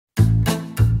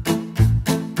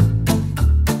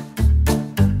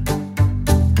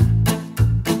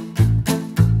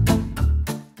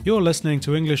You're listening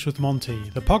to English with Monty,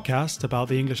 the podcast about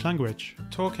the English language.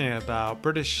 Talking about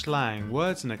British slang,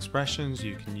 words and expressions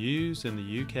you can use in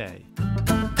the UK.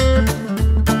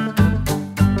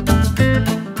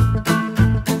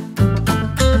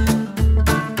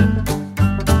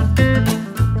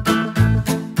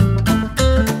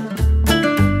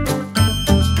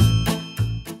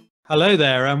 Hello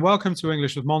there and welcome to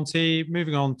English with Monty.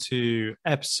 Moving on to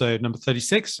episode number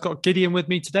 36. Got Gideon with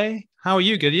me today. How are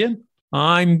you, Gideon?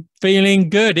 I'm feeling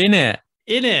good, innit?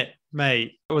 In it,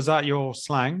 mate. Was that your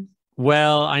slang?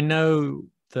 Well, I know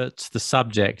that the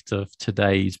subject of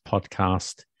today's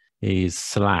podcast is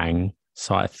slang,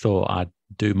 so I thought I'd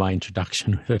do my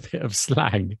introduction with a bit of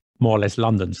slang. More or less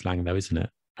London slang, though, isn't it?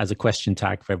 As a question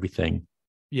tag for everything.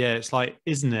 Yeah, it's like,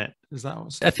 isn't it? Is that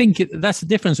what's... I think that's the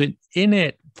difference with in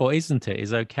it for isn't it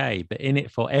is okay, but in it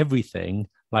for everything,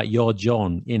 like you're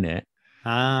John, in it.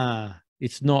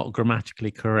 It's not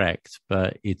grammatically correct,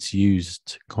 but it's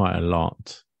used quite a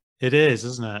lot. It is,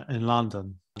 isn't it, in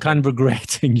London? Kind of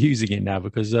regretting using it now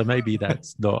because maybe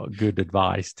that's not good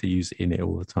advice to use in it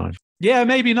all the time. Yeah,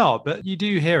 maybe not, but you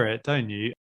do hear it, don't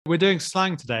you? We're doing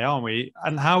slang today, aren't we?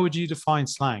 And how would you define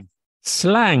slang?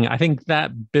 Slang, I think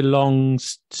that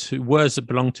belongs to words that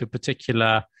belong to a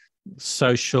particular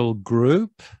social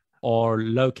group or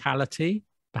locality,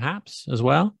 perhaps, as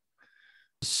well.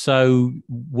 So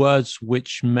words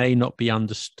which may not be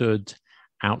understood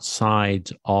outside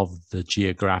of the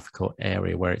geographical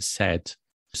area where it's said.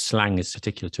 Slang is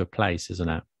particular to a place, isn't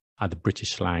it? Either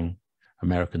British slang,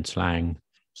 American slang,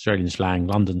 Australian slang,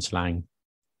 London slang.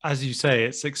 As you say,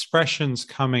 it's expressions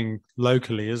coming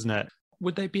locally, isn't it?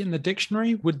 Would they be in the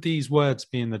dictionary? Would these words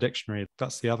be in the dictionary?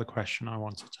 That's the other question I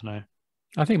wanted to know.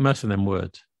 I think most of them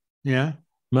would. Yeah?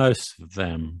 Most of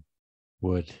them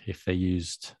would, if they're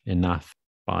used enough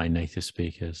by native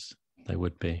speakers, they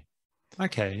would be.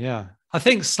 Okay, yeah. I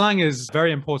think slang is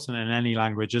very important in any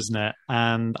language, isn't it?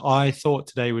 And I thought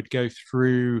today we'd go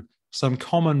through some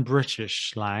common British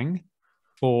slang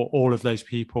for all of those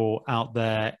people out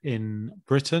there in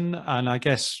Britain. And I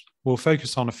guess we'll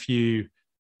focus on a few,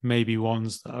 maybe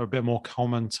ones that are a bit more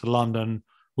common to London,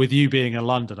 with you being a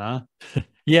Londoner.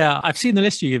 Yeah, I've seen the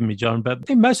list you've given me, John, but I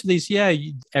think most of these,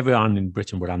 everyone in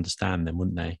Britain would understand them,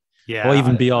 wouldn't they? Yeah. Or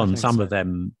even beyond, some so. of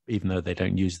them, even though they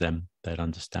don't use them, they'd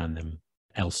understand them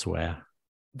elsewhere.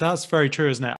 That's very true,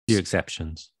 isn't it? A few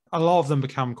exceptions. A lot of them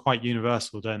become quite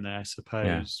universal, don't they, I suppose?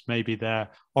 Yeah. Maybe their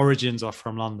origins are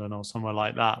from London or somewhere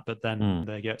like that, but then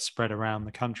they get spread around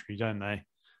the country, don't they?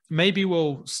 Maybe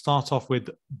we'll start off with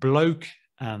bloke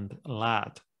and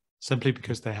lad, simply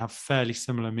because they have fairly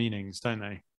similar meanings, don't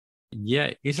they?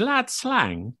 Yeah. Is lad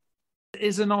slang?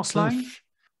 Is it not slang?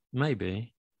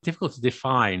 Maybe. Difficult to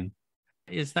define.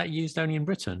 Is that used only in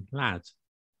Britain, lad?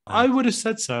 I would have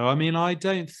said so. I mean, I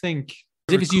don't think...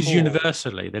 If it's used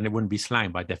universally, then it wouldn't be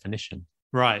slang by definition.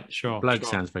 Right, sure. Bloke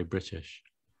sounds very British.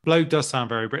 Bloke does sound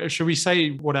very British. Should we say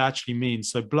what it actually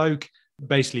means? So bloke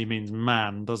basically means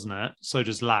man, doesn't it? So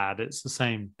does lad. It's the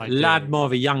same idea. Lad, more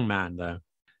of a young man, though.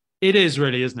 It is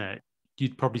really, isn't it?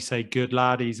 You'd probably say good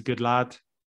lad. He's a good lad.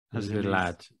 He's a good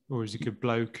lad. Or he's a good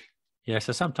bloke. Yeah,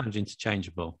 so sometimes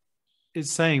interchangeable. It's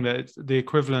saying that the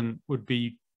equivalent would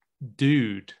be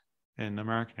dude in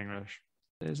American English.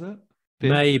 Is it?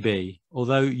 Maybe.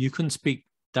 Although you couldn't speak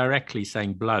directly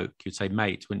saying bloke. You'd say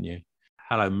mate, wouldn't you?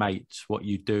 Hello, mate. What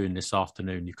you doing this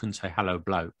afternoon? You couldn't say hello,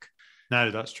 bloke.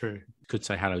 No, that's true. You could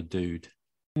say hello, dude.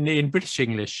 In British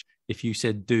English, if you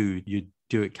said dude, you'd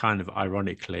do it kind of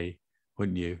ironically,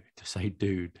 wouldn't you? To say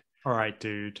dude. All right,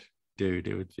 dude. Dude.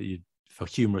 It would be for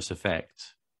humorous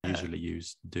effect. Usually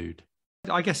use dude.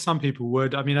 I guess some people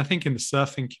would. I mean, I think in the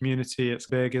surfing community, it's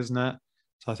big, isn't it?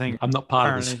 So I think I'm not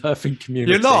part of the surfing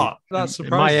community. You're not? That's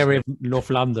surprising. In my area of North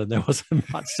London, there wasn't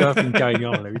much surfing going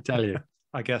on, let me tell you.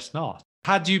 I guess not.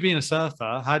 Had you been a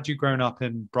surfer, had you grown up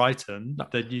in Brighton,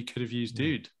 then you could have used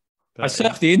dude. But I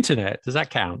surf the internet. Does that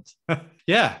count?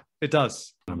 Yeah, it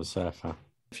does. I'm a surfer.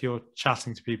 If you're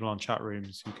chatting to people on chat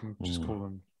rooms, you can just call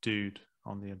them dude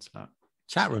on the internet.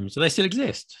 Chat rooms? Do they still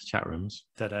exist? Chat rooms?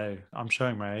 Don't know. I'm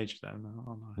showing my age then.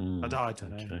 I don't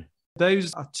know. Okay.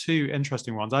 Those are two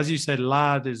interesting ones. As you said,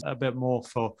 lad is a bit more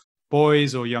for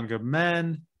boys or younger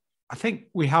men. I think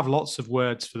we have lots of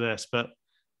words for this, but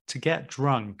to get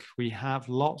drunk, we have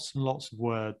lots and lots of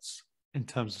words in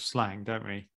terms of slang, don't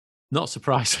we? Not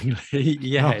surprisingly,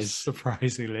 yes. Not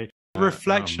surprisingly.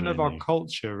 Reflection of our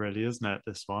culture, really, isn't it,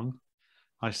 this one?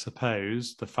 I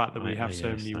suppose, the fact that we have so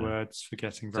many words for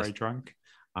getting very drunk.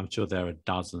 I'm sure there are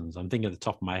dozens. I'm thinking at the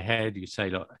top of my head, you say,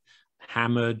 look,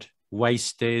 hammered,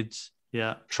 wasted,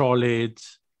 trolleyed,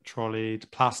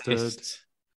 plastered. Pissed.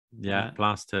 Yeah,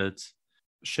 plastered.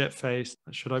 Shit-faced.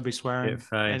 Should I be swearing?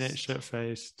 Shit-faced. In it,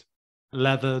 shit-faced.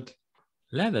 Leathered.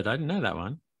 Leathered. I didn't know that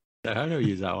one. I don't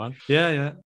use that one.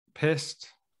 Yeah. Pissed.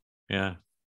 Yeah.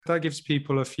 That gives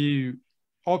people a few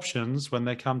options when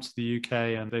they come to the UK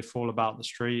and they fall about the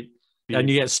street. And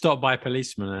you get stopped by a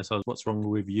policeman and says, "What's wrong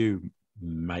with you,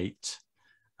 mate?"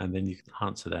 And then you can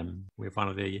answer them with one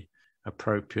of the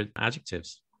appropriate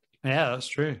adjectives. Yeah, that's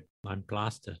true. I'm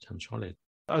blasted. I'm solid.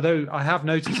 Although I have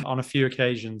noticed on a few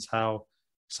occasions how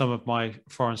some of my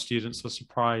foreign students are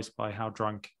surprised by how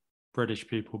drunk British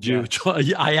people get.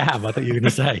 I am. I thought you were going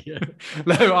to say.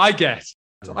 No, I get.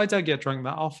 I don't get drunk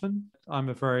that often. I'm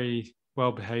a very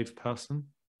well-behaved person.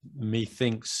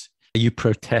 Methinks you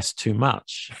protest too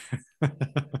much.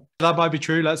 That might be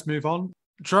true. Let's move on.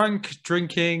 Drunk,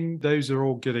 drinking, those are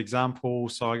all good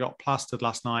examples. So I got plastered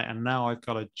last night and now I've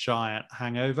got a giant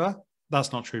hangover.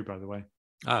 That's not true, by the way.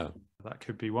 Oh. That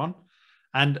could be one.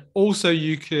 And also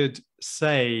you could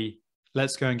say,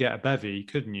 let's go and get a bevy,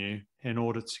 couldn't you, in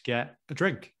order to get a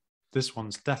drink? This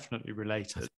one's definitely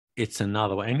related. It's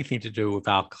another one. Anything to do with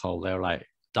alcohol, there are like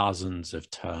dozens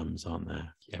of terms, aren't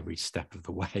there? Every step of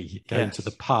the way. Going to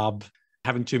the pub,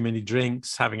 having too many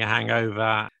drinks, having a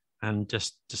hangover, and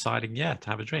just deciding, to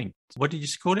have a drink. What did you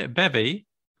call it? A bevy?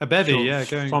 A bevy, yeah.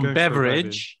 Going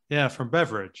beverage. Yeah, from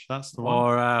beverage. That's the one.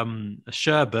 Or a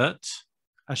sherbet.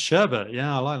 A sherbet.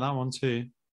 Yeah, I like that one too.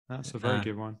 That's a very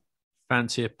good one.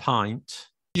 Fancy a pint.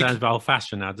 Sounds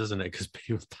old-fashioned now, doesn't it? Because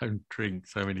people don't drink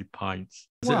so many pints.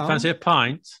 Fancy a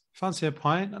pint? Fancy a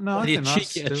pint? No, I think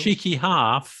a cheeky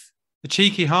half. A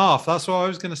cheeky half. That's what I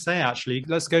was going to say, actually.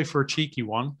 Let's go for a cheeky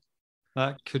one.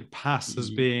 That could pass as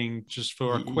being just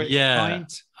for a quick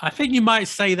pint. I think you might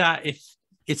say that if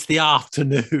it's the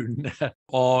afternoon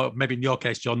or maybe in your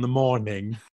case, John, the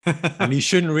morning, and you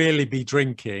shouldn't really be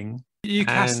drinking. You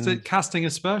casting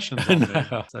aspersions on me.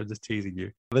 No, I'm just teasing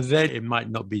you. But then it might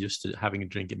not be just having a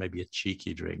drink. It may be a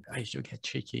cheeky drink. I should get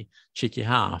cheeky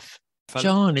half.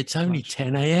 John, it's only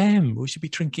 10 a.m. We should be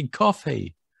drinking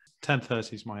coffee.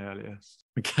 10:30 is my earliest.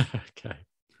 Okay.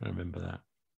 I remember that.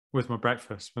 With my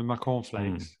breakfast, with my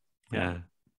cornflakes. Yeah.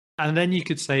 And then you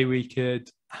could say we could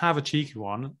have a cheeky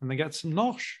one and then get some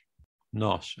nosh.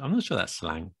 Nosh. I'm not sure that's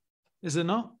slang. Is it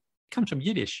not? It comes from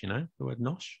Yiddish, the word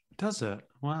nosh. Does it?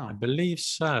 Wow. I believe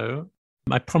so.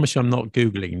 I promise you I'm not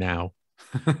Googling now.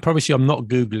 I promise you I'm not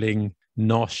Googling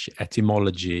nosh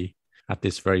etymology at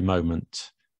this very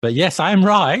moment. But yes, I am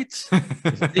right. I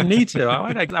didn't need to.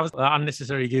 That was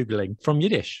unnecessary Googling from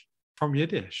Yiddish. From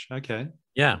Yiddish. Okay.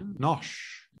 Yeah. Nosh.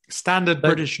 Standard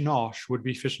British nosh would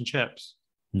be fish and chips.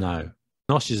 No.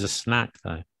 Nosh is a snack,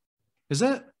 though. Is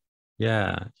it?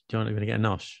 Yeah. Do you want to get a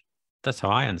nosh? That's how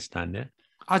I understand it.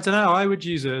 I don't know. I would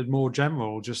use it more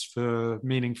general, just for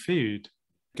meaning food.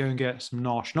 Go and get some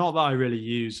nosh. Not that I really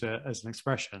use it as an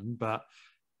expression, but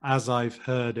as I've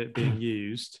heard it being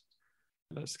used,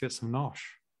 let's get some nosh.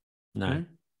 No,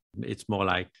 It's more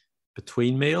like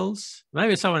between meals.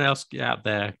 Maybe someone else out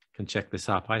there can check this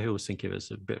up. I always think of it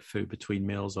as a bit of food between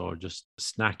meals or just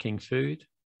snacking food.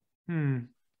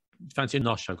 Fancy a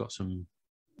nosh? I've got some,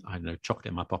 I don't know, chocolate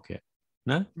in my pocket.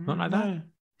 No, not like that.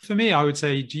 For me, I would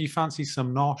say, do you fancy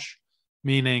some nosh?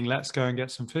 Meaning, let's go and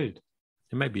get some food.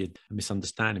 It may be a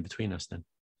misunderstanding between us then.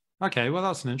 Okay, well,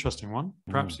 that's an interesting one.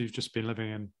 Perhaps you've just been living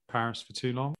in Paris for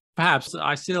too long. Perhaps.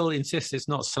 I still insist it's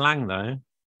not slang, though.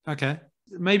 Okay.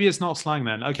 Maybe it's not slang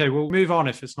then. Okay, we'll move on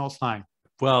if it's not slang.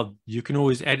 Well, you can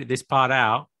always edit this part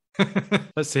out.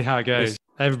 Let's see how it goes.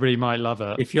 Everybody might love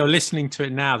it. If you're listening to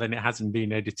it now, then it hasn't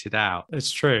been edited out.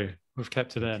 It's true. We've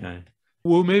kept it in.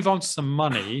 We'll move on to some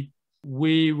money.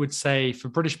 We would say, for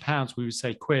British pounds, we would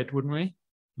say quid, wouldn't we?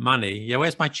 Money? Yeah,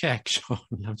 where's my check, Sean?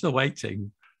 I'm still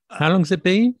waiting. How long's it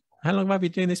been? How long have I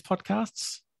been doing these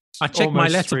podcasts? I check my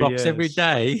letterbox every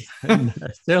day, and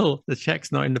still the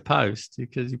check's not in the post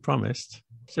because you promised.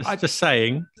 Just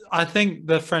saying. I think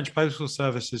the French postal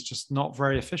service is just not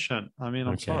very efficient. I mean,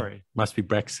 I'm sorry. Must be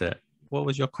Brexit. What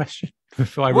was your question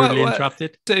before I rudely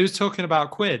interrupted? It was talking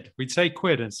about quid. We'd say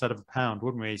quid instead of a pound,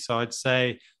 wouldn't we? So I'd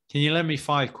say, can you lend me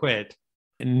 5 quid?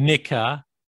 Nicker.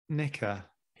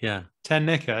 Yeah. 10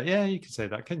 nicker. Yeah, you could say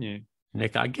that, couldn't you?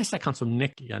 Nicker. I guess that comes from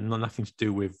nickel. Yeah, nothing to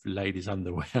do with ladies'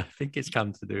 underwear. I think it's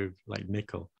come to do with like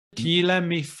nickel. Can you lend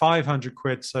me 500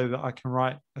 quid so that I can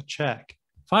write a check?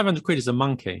 500 quid is a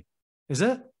monkey. Is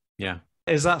it? Yeah.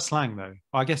 Is that slang though?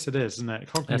 Well, I guess it is, isn't it?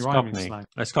 Rhyming slang.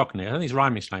 It's Cockney. I think it's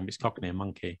rhyming slang, but it's Cockney, a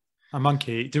monkey. A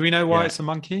monkey. Do we know why it's a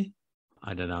monkey?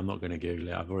 I don't know. I'm not going to Google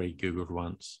it. I've already Googled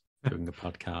once doing a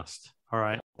podcast. All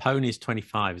right. Pony's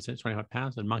 25. Is it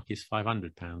 £25? And monkey's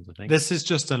 £500, I think. This is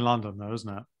just in London though, isn't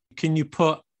it? Can you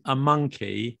put a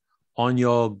monkey on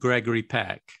your Gregory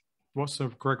Peck? What's a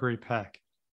Gregory Peck?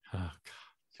 Oh, God.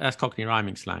 That's Cockney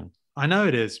rhyming slang. I know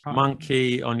it is.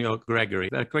 Monkey on your Gregory.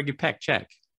 Gregory Peck, check.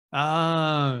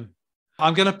 Oh,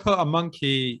 I'm going to put a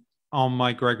monkey on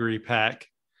my Gregory Peck,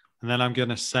 and then I'm going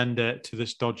to send it to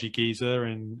this dodgy geezer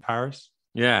in Paris.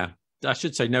 Yeah. I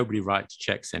should say nobody writes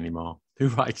checks anymore. Who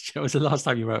writes? When was the last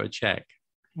time you wrote a check?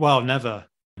 Well, never.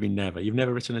 I mean, never. You've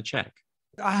never written a check?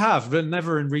 I have, but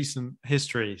never in recent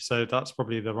history. So that's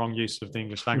probably the wrong use of the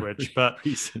English language. But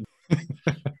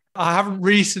I haven't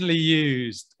recently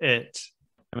used it.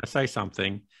 Can I say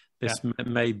something? This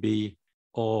may be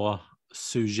hors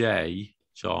sujet,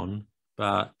 John,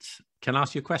 but can I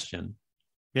ask you a question?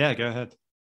 Yeah, go ahead.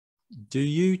 Do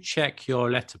you check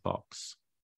your letterbox?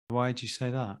 Why did you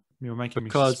say that? You're making me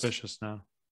suspicious now.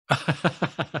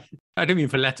 I don't mean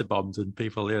for letter bombs and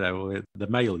people, with the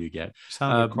mail you get.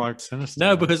 Sounded quite sinister.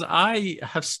 No, because I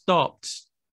have stopped.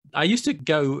 I used to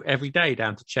go every day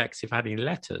down to check if I had any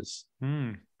letters.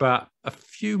 But a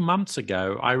few months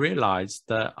ago, I realized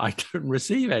that I don't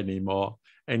receive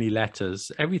any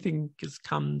letters. Everything just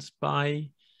comes by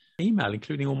email,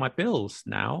 including all my bills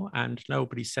now. And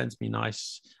nobody sends me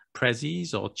nice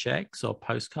prezzies or checks or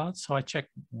postcards. So I check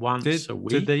once a week.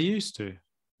 Did they used to?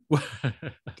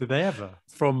 Did they ever?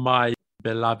 From my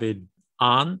beloved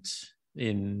aunt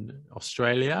in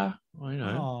Australia.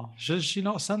 Should she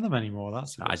not send them anymore?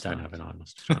 I don't have an aunt. I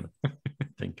was trying to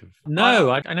think of. No,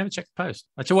 I never check the post.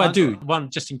 I do one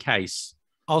just in case.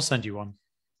 I'll send you one.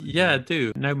 Yeah,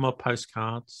 do. No more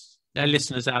postcards. There are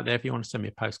listeners out there. If you want to send me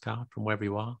a postcard from wherever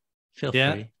you are, feel free.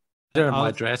 I don't have my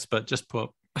address, but just put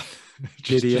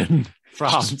Gideon,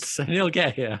 France, and he'll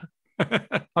get here.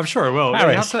 I'm sure it will.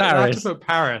 Paris. You have to put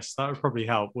Paris. That would probably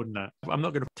help, wouldn't it? I'm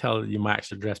not going to tell you my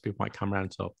actual address. People might come around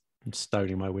and start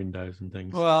stoning my windows and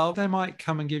things. Well, they might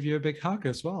come and give you a big hug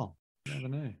as well. You never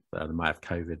know. They might have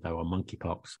COVID, though, or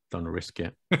monkeypox. Don't want to risk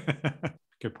it.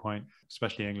 Good point.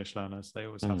 Especially English learners. They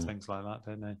always have things like that,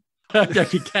 don't they?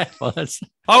 Be careful.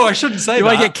 I shouldn't say that. You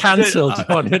might get cancelled, John.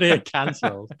 You're going to get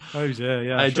cancelled. Oh,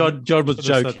 yeah. John was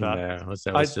joking there.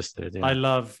 I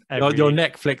love your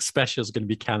Netflix special is going to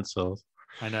be cancelled.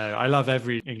 I know. I love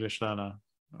every English learner.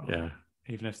 Yeah.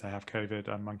 Even if they have COVID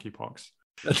and monkeypox.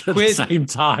 At the same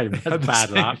time. That's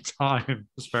bad luck.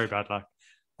 It's very bad luck.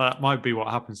 That might be what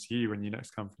happens to you when you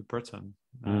next come to Britain.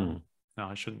 No,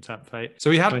 I shouldn't tempt fate. So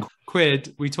we had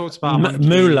Quid. We talked about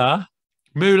Moolah.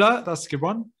 Moolah, that's a good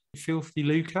one. Filthy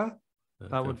Lucre.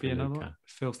 That would be another one.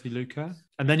 Filthy Lucre.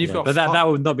 And then you've got... But that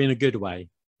would not be in a good way.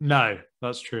 No,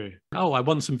 that's true. Oh, I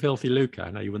want some filthy lucre.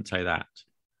 No, you wouldn't say that.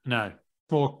 No.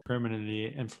 More criminally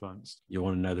influenced. You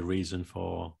want to know the reason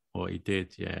for what he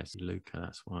did? Yes, lucre,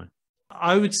 that's why.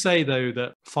 I would say, though,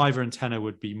 that fiver and tenner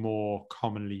would be more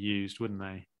commonly used, wouldn't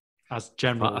they? As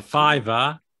general. A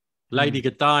fiver, Lady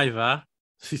Godiva,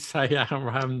 you say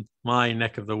around my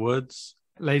neck of the woods.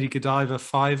 Lady Godiva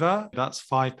fiver, that's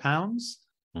 £5.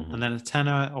 Mm-hmm. And then a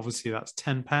tenner, obviously that's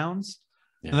 £10.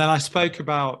 Yeah. And then I spoke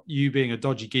about you being a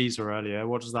dodgy geezer earlier.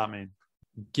 What does that mean?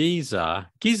 Geezer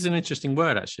is an interesting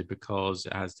word, actually, because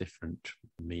it has different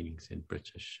meanings in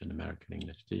British and American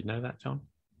English. Do you know that, John?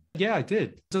 Yeah, I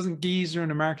did. Doesn't geezer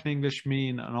in American English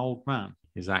mean an old man?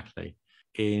 Exactly.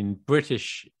 In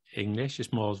British English,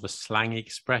 it's more of a slang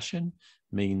expression.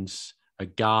 Means a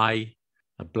guy,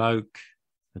 a bloke,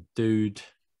 a dude.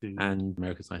 And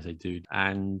Americans might say dude.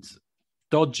 And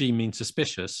dodgy means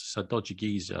suspicious. So dodgy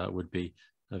geezer would be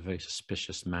a very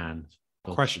suspicious man.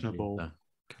 Questionable.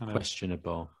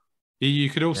 Questionable. You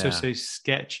could also say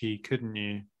sketchy, couldn't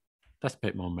you? That's a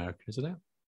bit more American, isn't it?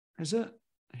 Is it?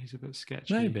 He's a bit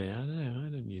sketchy. Maybe. I don't know. I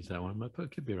don't use that one, but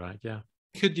it could be right. Yeah.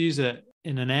 You could use it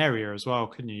in an area as well,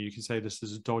 couldn't you? You could say this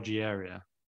is a dodgy area.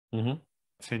 Mm-hmm.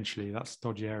 Finchley, that's a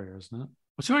dodgy area, isn't it?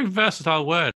 It's a very versatile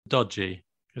word, dodgy.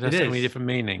 It has so many different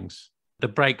meanings. The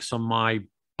brakes on my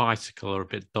bicycle are a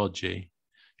bit dodgy.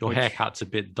 Your haircut's a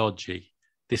bit dodgy.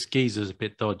 This geezer's a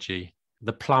bit dodgy.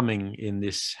 The plumbing in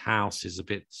this house is a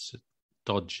bit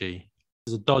dodgy.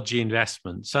 It's a dodgy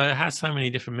investment. So it has so many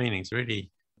different meanings.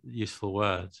 Really useful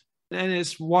words. And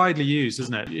it's widely used,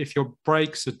 isn't it? If your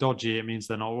brakes are dodgy, it means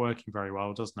they're not working very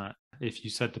well, doesn't it? If you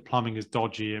said the plumbing is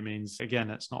dodgy, it means, again,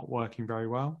 it's not working very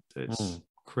well. It's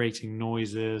creating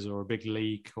noises or a big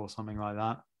leak or something like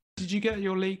that. Did you get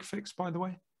your leak fixed, by the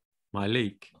way? My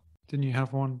leak? Didn't you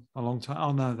have one a long time?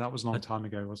 Oh, no, that was a long time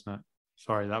ago, wasn't it?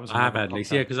 Sorry, that was... I have had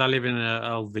leaks, yeah, because I live in an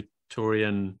old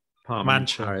Victorian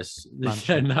apartment in Paris.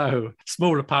 Yeah, no,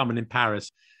 small apartment in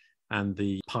Paris, and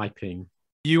the piping.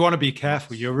 You want to be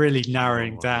careful. You're really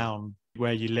narrowing down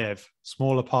where you live.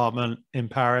 Small apartment in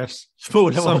Paris. No,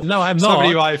 I'm not.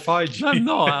 Somebody might find you.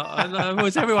 No, I'm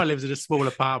not. Everyone lives in a small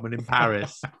apartment in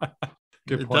Paris.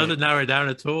 Good it point. doesn't narrow it down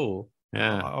at all.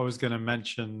 Yeah. I was going to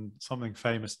mention something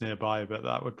famous nearby, but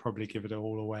that would probably give it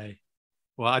all away.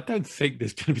 Well, I don't think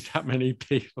there's going to be that many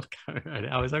people going.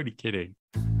 I was only kidding.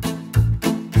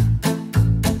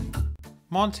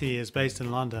 Monty is based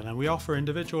in London, and we offer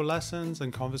individual lessons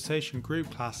and conversation group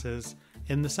classes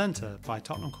in the centre by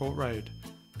Tottenham Court Road.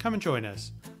 Come and join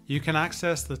us. You can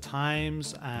access the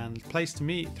times and place to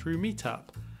meet through Meetup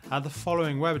at the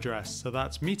following web address. So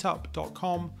that's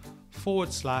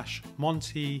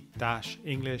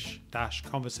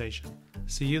meetup.com/Monty-English-conversation.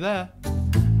 See you there.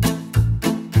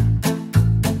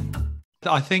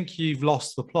 I think you've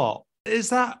lost the plot. Is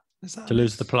that to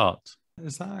lose the plot?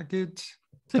 Is that a good? It's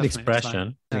an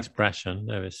expression. Yeah. Expression.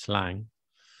 There is slang.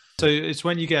 So it's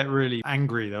when you get really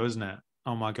angry, though, isn't it?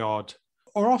 Oh my God.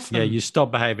 Or often. Yeah, you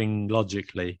stop behaving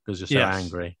logically because you're so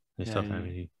angry. You stop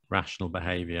having rational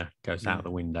behavior goes out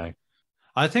the window.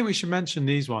 I think we should mention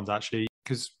these ones actually,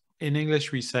 because in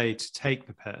English we say to take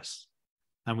the piss,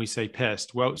 and we say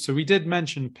pissed. Well, so we did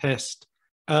mention pissed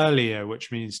earlier,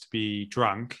 which means to be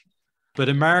drunk, but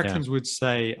Americans would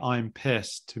say I'm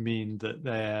pissed to mean that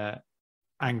they're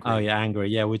angry. Oh yeah, angry.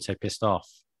 Yeah, we'd say pissed off.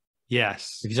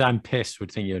 Yes. Because I'm pissed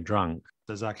would think you're drunk.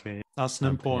 Exactly. That's an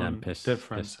important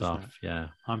difference. Pissed off. Yeah.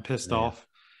 I'm pissed off.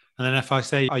 And then if I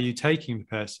say, are you taking the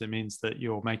piss? It means that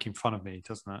you're making fun of me,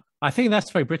 doesn't it? I think that's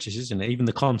very British, isn't it? Even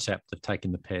the concept of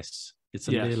taking the piss. It's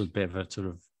a little bit of a sort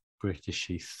of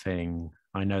Britishy thing.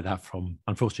 I know that from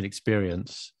unfortunate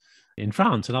experience in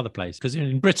France and other places. Because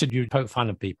in Britain, you poke fun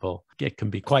of people. It can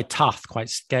be quite tough, quite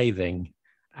scathing,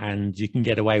 and you can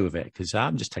get away with it because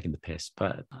I'm just taking the piss.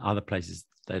 But other places,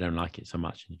 they don't like it so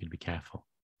much, and you can be careful.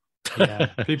 Yeah.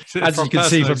 As you can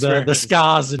see from the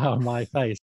scars on my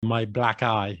face, my black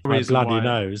eye, my bloody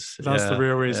nose. That's the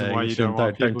real reason why you don't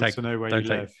want people to know where you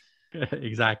live.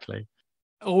 Exactly.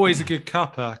 Always a good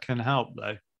cuppa can help,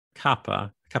 though.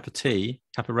 Cuppa, cup of tea,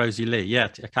 cup of Rosie Lee. Yeah,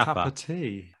 a cuppa. Cup of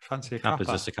tea. Fancy a cuppa. Cuppa's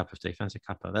just a cup of tea. Fancy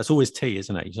a cuppa. That's always tea,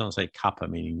 isn't it? You don't say cuppa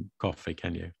meaning coffee,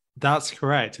 can you? That's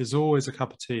correct. It's always a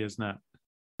cup of tea, isn't it?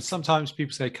 Sometimes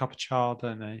people say cup of char,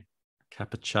 don't they?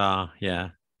 Cup of char, yeah.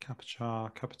 Cup of char,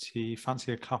 cup of tea.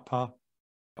 Fancy a cuppa.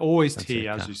 Always fancy tea,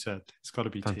 as you said. It's got to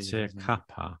be fancy tea. Fancy a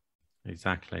cuppa.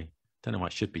 Exactly. Don't know why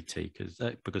it should be tea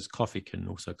because coffee can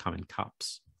also come in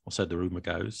cups. Or so the rumour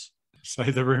goes. So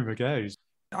the rumour goes.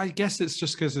 I guess it's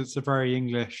just because it's a very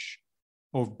English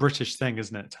or British thing,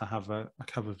 isn't it, to have a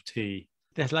cup of tea?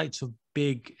 There's loads of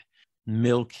big,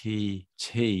 milky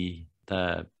tea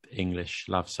the English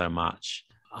love so much.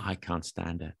 I can't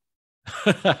stand it.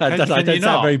 I don't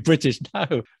sound very British.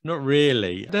 No, not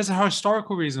really. There's a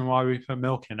historical reason why we put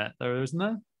milk in it, though, isn't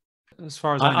there? As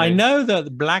far as I know that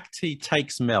the black tea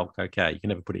takes milk. Okay, you can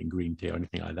never put it in green tea or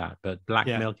anything like that. But black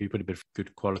milk, if you put a bit of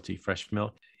good quality fresh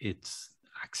milk, it's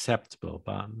acceptable.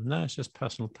 But no, it's just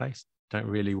personal taste. Don't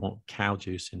really want cow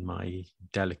juice in my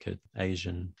delicate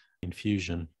Asian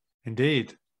infusion.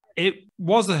 Indeed. It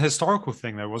was a historical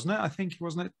thing, though, wasn't it? I think,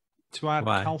 wasn't it to add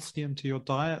calcium to your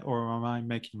diet, or am I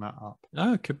making that up?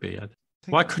 Oh, it could be.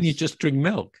 Why couldn't you just drink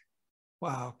milk?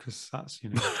 Well, because that's,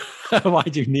 you know. Why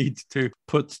do you need to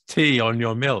put tea on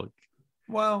your milk?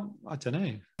 Well, I don't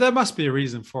know. There must be a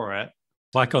reason for it.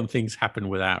 Why can't things happen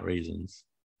without reasons?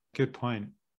 Good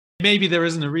point. Maybe there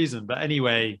isn't a reason, but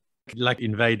anyway. Like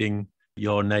invading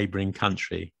your neighboring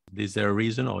country. Is there a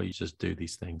reason, or you just do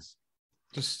these things?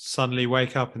 Just suddenly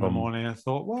wake up in the morning. I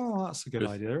thought, well, that's a good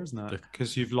idea, isn't it?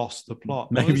 Because you've lost the plot.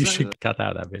 Maybe you should cut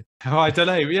out that bit. Oh, I don't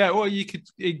know. Yeah, or you could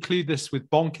include this with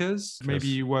bonkers. Maybe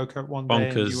you woke up one day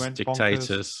and you went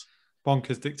dictators.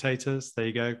 Bonkers dictators. There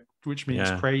you go. Which means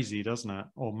crazy, doesn't it?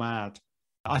 Or mad.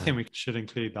 I think we should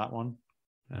include that one.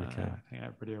 Okay. I think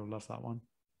everybody will love that one.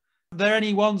 Are there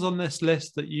any ones on this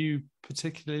list that you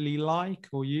particularly like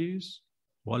or use?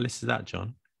 What list is that,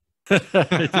 John?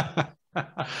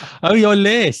 Oh, your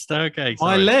list. Okay.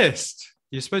 Sorry. My list.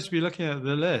 You're supposed to be looking at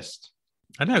the list.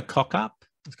 I know. Cock up.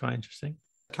 That's quite interesting.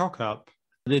 Cock up.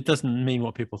 It doesn't mean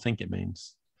what people think it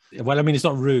means. Well, I mean, it's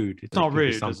not rude. It's not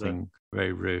rude. Something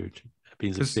very rude. It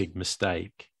means a big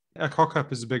mistake. A cock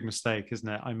up is a big mistake, isn't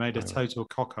it? I made a total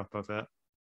cock up of it.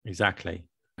 Exactly.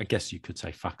 I guess you could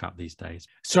say fuck up these days.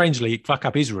 Strangely, fuck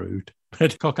up is rude,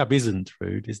 but cock up isn't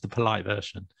rude. It's the polite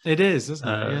version. It is, isn't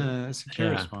it? Yeah, it's a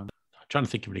curious one. I'm trying to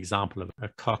think of an example of a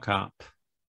cock up.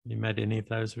 You made any of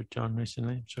those with John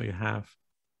recently? I'm sure you have.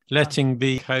 Letting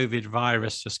the COVID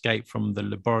virus escape from the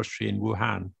laboratory in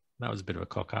Wuhan. That was a bit of a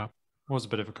cock up. Was a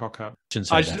bit of a cock up. Shouldn't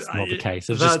say that's not the case.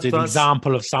 It was just an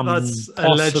example of some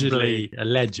allegedly.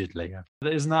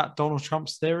 Isn't that Donald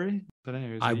Trump's theory?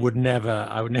 I would never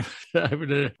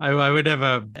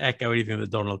echo anything that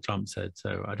Donald Trump said.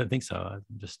 So I don't think so.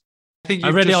 I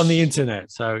read it on the internet.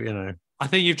 So, you know. I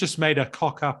think you've just made a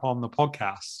cock up on the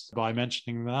podcast by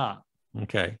mentioning that.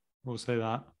 Okay. We'll say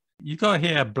that. You got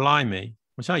here blimey,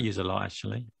 which I use a lot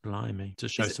actually. Blimey to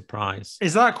show surprise.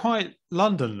 Is that quite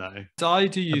London though? I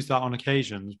do use that on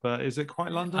occasions, but is it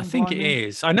quite London? I think blimey? it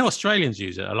is. I know Australians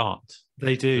use it a lot.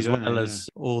 They do, as don't well they? as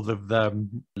all of the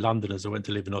Londoners that went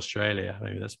to live in Australia.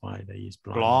 Maybe that's why they use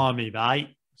blimey. Blimey,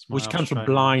 mate. Which comes from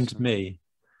blind me.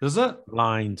 Does it?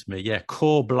 Blind me, yeah.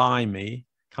 Core blimey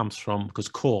comes from, because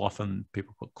core, often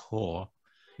people put core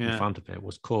in front of it.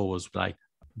 Core was like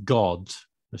God.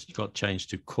 It got changed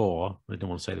to core. They didn't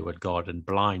want to say the word God, and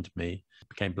blind me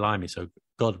became blimey. So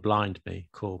God blind me,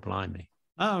 core blimey.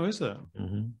 Oh, is it?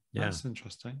 Mm-hmm. Yeah. That's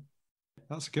interesting.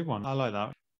 That's a good one. I like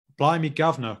that. Blimey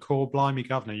governor, core blimey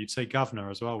governor. You'd say governor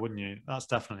as well, wouldn't you? That's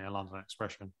definitely a London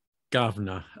expression.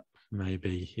 Governor,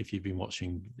 maybe, if you've been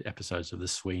watching episodes of The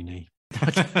Sweeney.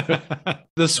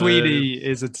 The Sweeney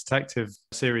is a detective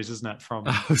series, isn't it? From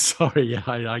oh, sorry, yeah,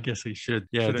 I guess we should.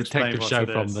 Yeah, should detective show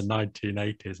from the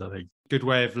 1980s, I think. Good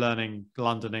way of learning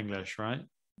London English, right?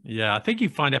 Yeah, I think you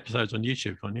find episodes on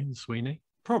YouTube, can't you, The Sweeney?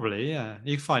 Probably, yeah.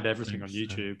 You can find everything on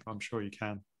YouTube. I'm sure you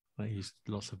can. They use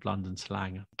lots of London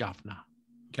slang. Governor.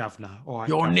 All right,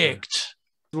 You're governor. nicked.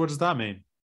 What does that mean?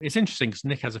 It's interesting because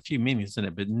nick has a few meanings, doesn't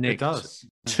it? But nicked, it does.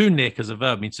 To nick as a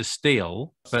verb means to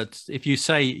steal. But if you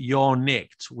say you're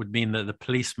nicked, would mean that the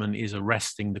policeman is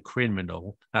arresting the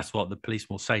criminal. That's what the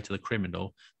policeman will say to the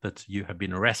criminal, that you have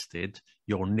been arrested,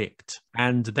 you're nicked.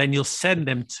 And then you'll send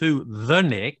them to the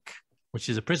nick, which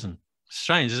is a prison.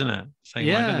 Strange, isn't it? Saying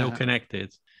they're all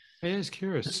connected. It is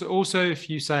curious. So also,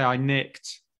 if you say I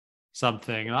nicked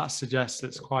something, that suggests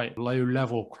it's quite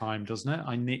low-level crime, doesn't it?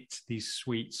 I nicked these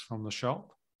sweets from the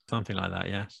shop. Something like that,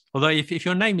 yes. Although if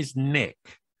your name is Nick,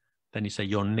 then you say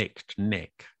you're nicked,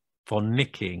 Nick, for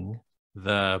nicking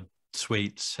the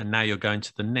sweets, and now you're going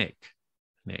to the Nick.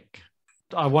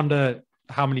 I wonder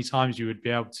how many times you would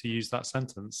be able to use that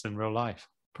sentence in real life.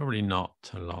 Probably not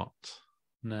a lot.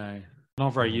 No,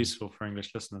 not very useful for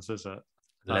English listeners, is it?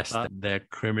 Unless they're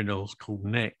criminals called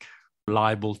Nick,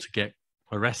 liable to get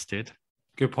arrested.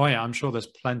 Good point. I'm sure there's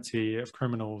plenty of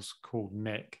criminals called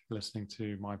Nick listening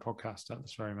to my podcast at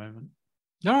this very moment.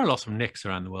 There are lots of Nicks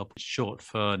around the world. It's short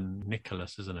for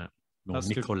Nicholas, isn't it? Or that's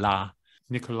Nicolas.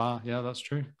 Nicolas, yeah, that's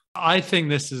true. I think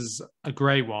this is a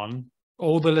great one.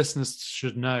 All the listeners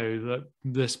should know that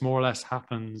this more or less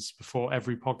happens before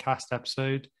every podcast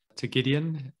episode. To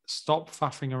Gideon, stop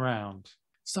faffing around.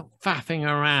 Stop faffing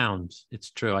around. It's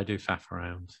true, I do faff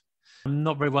around. I'm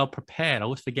not very well prepared. I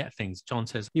always forget things. John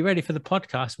says, "You ready for the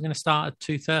podcast? We're going to start at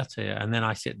 2:30." And then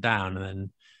I sit down and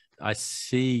then I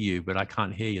see you, but I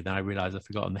can't hear you. Then I realize I've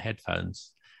forgotten the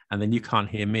headphones. And then you can't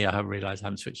hear me. I realize I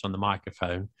haven't switched on the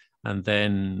microphone. And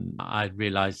then I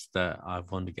realized that I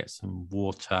wanted to get some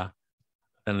water.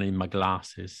 Then I need my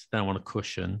glasses. Then I want a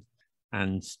cushion.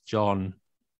 And John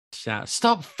shouts,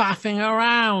 "Stop faffing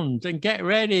around and get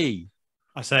ready."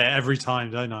 I say it every time,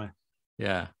 don't I?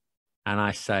 Yeah. And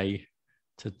I say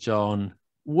to John,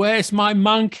 "Where's my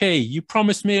monkey? You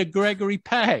promised me a Gregory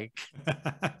Peck.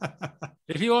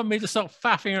 If you want me to stop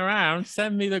faffing around,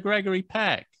 send me the Gregory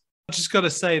Peck." I just got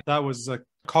to say that was a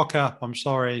cock up. I'm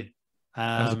sorry.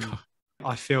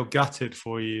 I feel gutted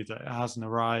for you that it hasn't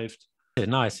arrived. Yeah,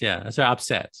 nice, yeah. I'm so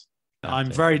upset.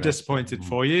 I'm very disappointed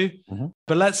for you. Mm-hmm.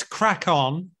 But let's crack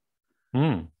on.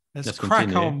 Let's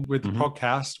crack on with the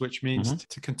podcast, which means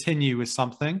to continue with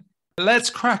something.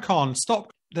 Let's crack on.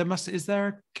 Stop. Is there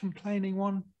a complaining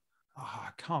one? Oh, I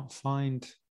can't find.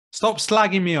 Stop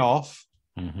slagging me off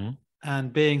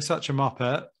and being such a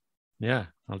muppet. Yeah,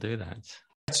 I'll do that.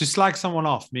 To slag someone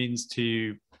off means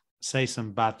to say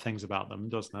some bad things about them,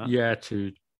 doesn't it? Yeah,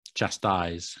 to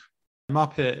chastise.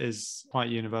 Muppet is quite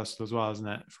universal as well, isn't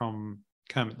it? From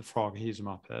Kermit the Frog, he's a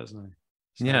muppet, isn't he?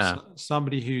 So yeah.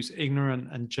 Somebody who's ignorant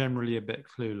and generally a bit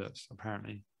clueless,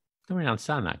 apparently. I don't really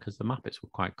understand that because the Muppets were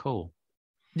quite cool.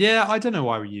 Yeah, I don't know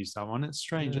why we used that one. It's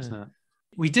strange, isn't it?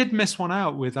 We did miss one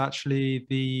out with actually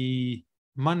the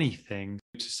money thing,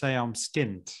 to say I'm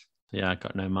skint. Yeah, I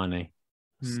got no money.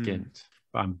 Skint.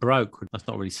 But I'm broke. That's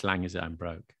not really slang, is it? I'm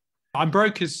broke. I'm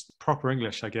broke is proper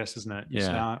English, I guess, isn't it? Yeah.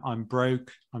 So I'm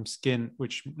broke, I'm skint,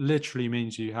 which literally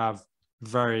means you have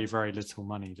very, very little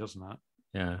money, doesn't it?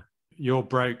 Yeah. You're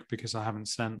broke because I haven't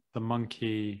sent the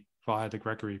monkey via the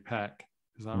Gregory Peck.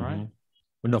 Is that right?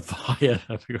 Well, not via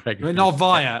the Gregory Peck. Not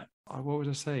via. What would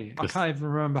I say? I can't even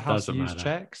remember how to use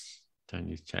checks. Don't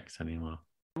use checks anymore.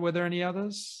 Were there any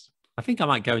others? I think I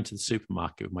might go into the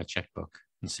supermarket with my checkbook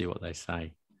and see what they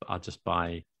say. I'll just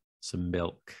buy some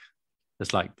milk.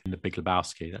 It's like in The Big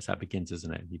Lebowski. That's how it begins,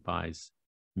 isn't it? He buys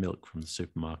milk from the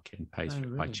supermarket and pays for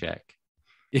it by check.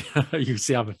 Yeah, you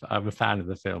see, I'm a fan of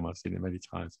the film. I've seen it many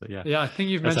times, but yeah. Yeah, I think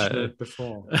you've mentioned it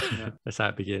before. Yeah. That's how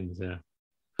it begins. Yeah.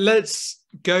 Let's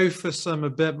go for some a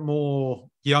bit more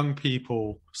young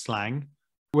people slang.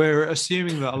 We're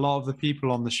assuming that a lot of the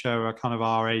people on the show are kind of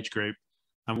our age group,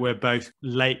 and we're both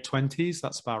late 20s.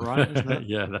 That's about right, isn't it?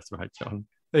 Yeah, that's right, John.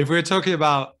 If we're talking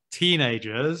about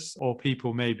teenagers or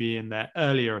people maybe in their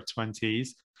earlier 20s,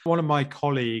 one of my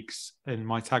colleagues in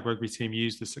my tag rugby team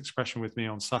used this expression with me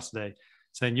on Saturday,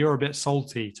 saying, "You're a bit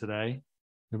salty today."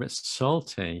 You're a bit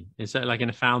salty. Is that like in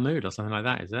a foul mood or something like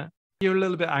that? Is it? You're a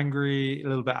little bit angry, a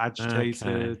little bit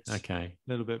agitated, Okay. a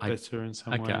little bit bitter in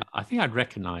some Okay. way. I think I'd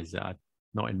recognize that.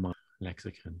 Not in my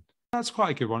lexicon. That's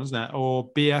quite a good one, isn't it?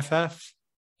 Or BFF.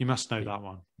 You must know that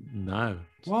one. No.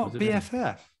 What?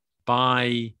 BFF?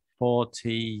 Buy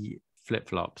 40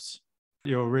 flip-flops.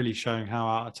 You're really showing how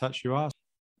out of touch you are.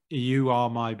 You are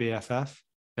my BFF.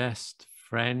 Best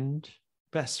friend.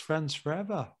 Best friends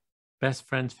forever. Best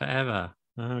friends forever.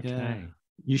 Okay. Yeah.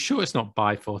 You sure it's not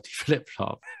buy 40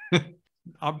 flip-flop?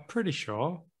 I'm pretty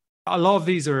sure. A lot of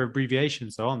these are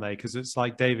abbreviations, though, aren't they? Because it's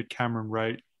like David Cameron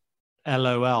wrote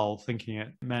LOL thinking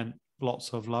it meant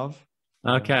lots of love.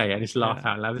 Okay, and it's laugh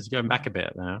out loud. This is going back a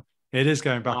bit now. It is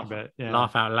going back a bit. Yeah.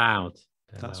 Laugh out loud.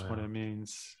 That's what it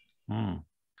means.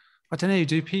 I don't know.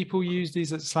 Do people use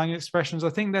these as slang expressions? I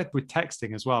think that with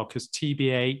texting as well, because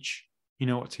TBH, you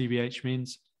know what TBH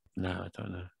means? No, I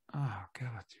don't know. Oh,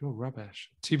 God, you're rubbish.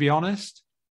 To be honest.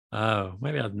 Oh,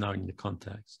 maybe I'd know in the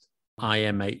context.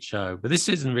 IMHO, but this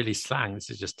isn't really slang.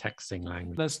 This is just texting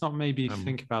language. Let's not maybe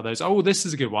think about those. Oh, this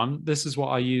is a good one. This is what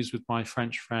I use with my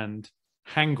French friend,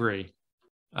 hangry.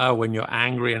 Oh, when you're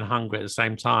angry and hungry at the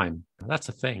same time. That's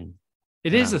a thing.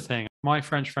 It is a thing. My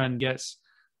French friend gets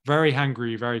very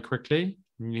hangry very quickly,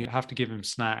 and you have to give him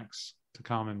snacks to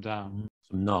calm him down.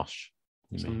 Some nosh.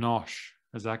 Some nosh,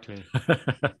 exactly.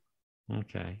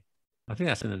 Okay. I think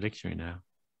that's in the dictionary now.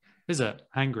 Is it?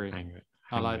 Hangry.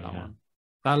 I like that one.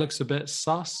 That looks a bit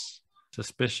sus.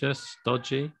 Suspicious,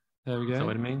 dodgy. There we go. Is that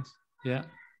what it means? Yeah.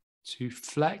 To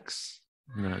flex.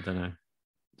 No, I don't know.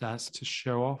 That's to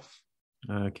show off.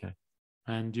 Okay.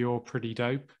 And you're pretty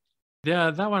dope. Yeah,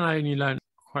 that one I only learned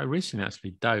quite recently,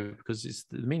 actually, dope, because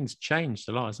the meaning's changed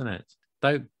a lot, isn't it?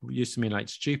 Dope used to mean like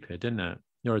stupid, didn't it?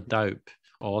 You're a dope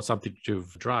or something to do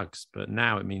with drugs, but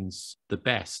now it means the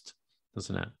best,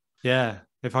 doesn't it? Yeah.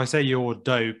 If I say you're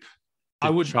dope, I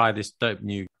would try this dope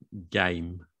new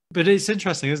game. But it's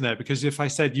interesting, isn't it? Because if I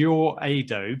said you're a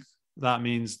dope, that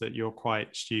means that you're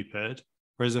quite stupid.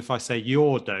 Whereas if I say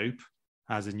you're dope,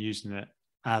 as in using it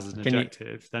as an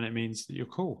adjective, then it means that you're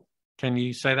cool. Can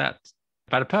you say that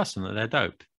about a person, that they're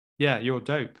dope? Yeah, you're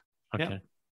dope. Okay. Yeah.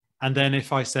 And then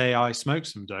if I say I smoked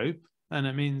some dope, then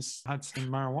it means I had some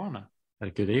marijuana. Had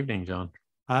a good evening, John.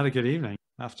 I had a good evening.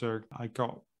 After I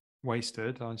got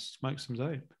wasted, I smoked some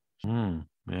dope.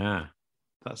 Yeah.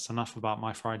 That's enough about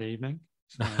my Friday evening.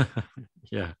 So.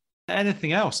 Yeah.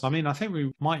 Anything else? I mean, I think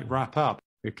we might wrap up.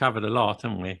 We've covered a lot,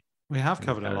 haven't we? We have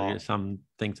covered a lot. Something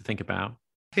to think about.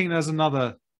 I think there's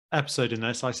another episode in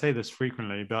this. I say this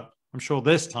frequently, but I'm sure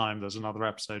this time there's another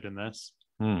episode in this.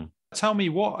 Tell me,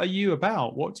 what are you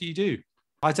about? What do you do?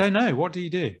 I don't know. What do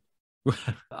you do?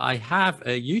 I have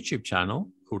a YouTube channel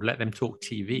called Let Them Talk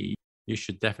TV. You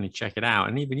should definitely check it out.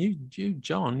 And even you,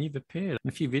 John, you've appeared in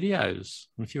a few videos,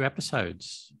 in a few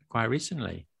episodes quite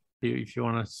recently. If you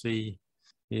want to see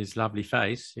his lovely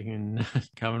face, you can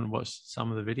come and watch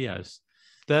some of the videos.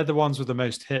 They're the ones with the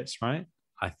most hits, right?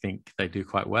 I think they do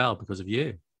quite well because of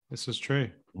you. This is true.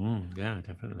 Yeah,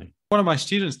 definitely. One of my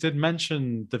students did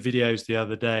mention the videos the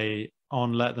other day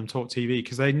on Let Them Talk TV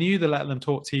because they knew the Let Them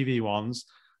Talk TV ones.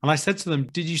 And I said to them,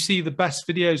 did you see the best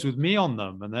videos with me on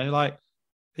them? And they're like,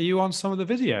 are you on some of the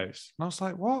videos? And I was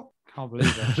like, what? Can't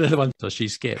believe it. They're the ones that she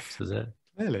skipped, is it?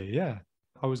 Really? Yeah.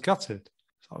 I was gutted.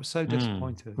 I was so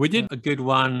disappointed. We did a good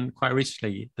one quite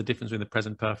recently, the difference between the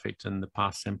present perfect and the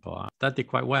past simple. That did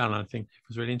quite well, and I think it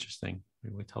was really interesting.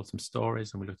 We told some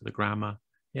stories and we looked at the grammar.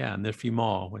 Yeah, and there are a few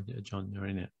more. John, you're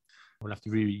in it. We'll have to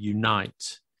reunite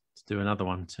to do another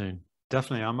one soon.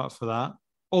 Definitely, I'm up for that.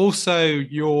 Also,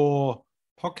 your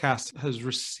podcast has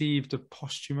received a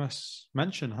posthumous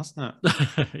mention, hasn't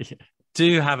it? Yeah.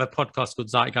 Do have a podcast called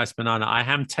Zeitgeist Banana. I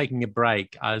am taking a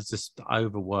break. I was just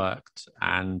overworked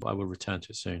and I will return to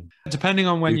it soon. Depending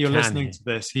on when you're listening to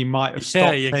this, he might have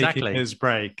stopped taking his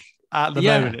break. At the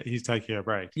moment, he's taking a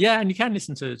break. Yeah, and you can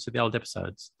listen to the old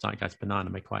episodes. Zeitgeist Banana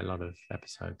make quite a lot of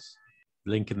episodes.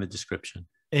 Link in the description.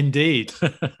 Indeed.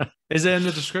 Is it in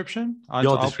the description?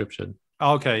 Your description.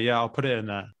 Okay, yeah, I'll put it in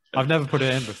there. I've never put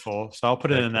it in before, so I'll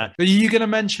put it in there. Are you going to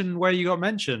mention where you got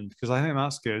mentioned? Because I think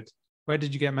that's good. Where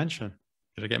did you get mentioned?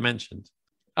 Did I get mentioned?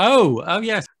 Oh,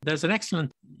 yes. There's an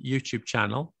excellent YouTube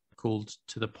channel called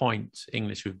To the Point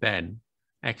English with Ben.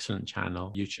 Excellent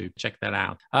channel, YouTube. Check that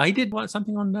out. He did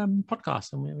something on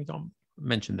podcast, and we got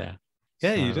mentioned there.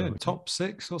 Yeah, you did. Top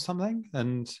 6 or something.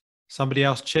 And somebody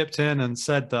else chipped in and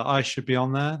said that I should be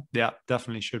on there. Yeah,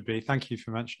 definitely should be. Thank you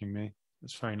for mentioning me.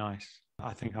 It's very nice.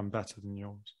 I think I'm better than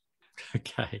yours.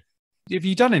 Okay. Have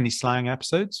you done any slang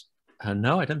episodes?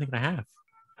 No, I don't think I have.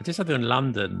 I did something in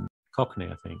London, Cockney,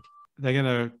 I think. They're going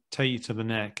to take you to the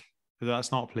neck.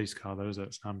 That's not a police car, though, is it?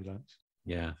 It's an ambulance.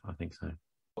 Yeah, I think so.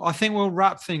 I think we'll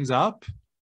wrap things up.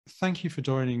 Thank you for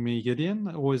joining me, Gideon.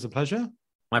 Always a pleasure.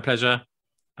 My pleasure.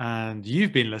 And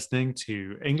you've been listening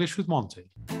to English with Monty.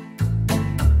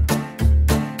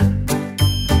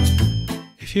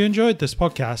 If you enjoyed this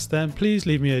podcast, then please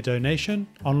leave me a donation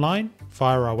online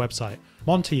via our website.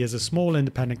 Monty is a small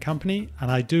independent company and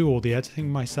I do all the editing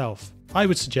myself. I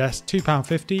would suggest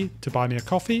 £2.50 to buy me a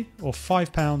coffee or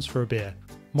 £5 for a beer.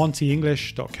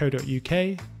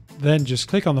 montyenglish.co.uk. Then just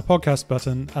click on the podcast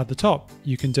button at the top.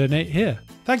 You can donate here.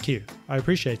 Thank you. I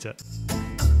appreciate it.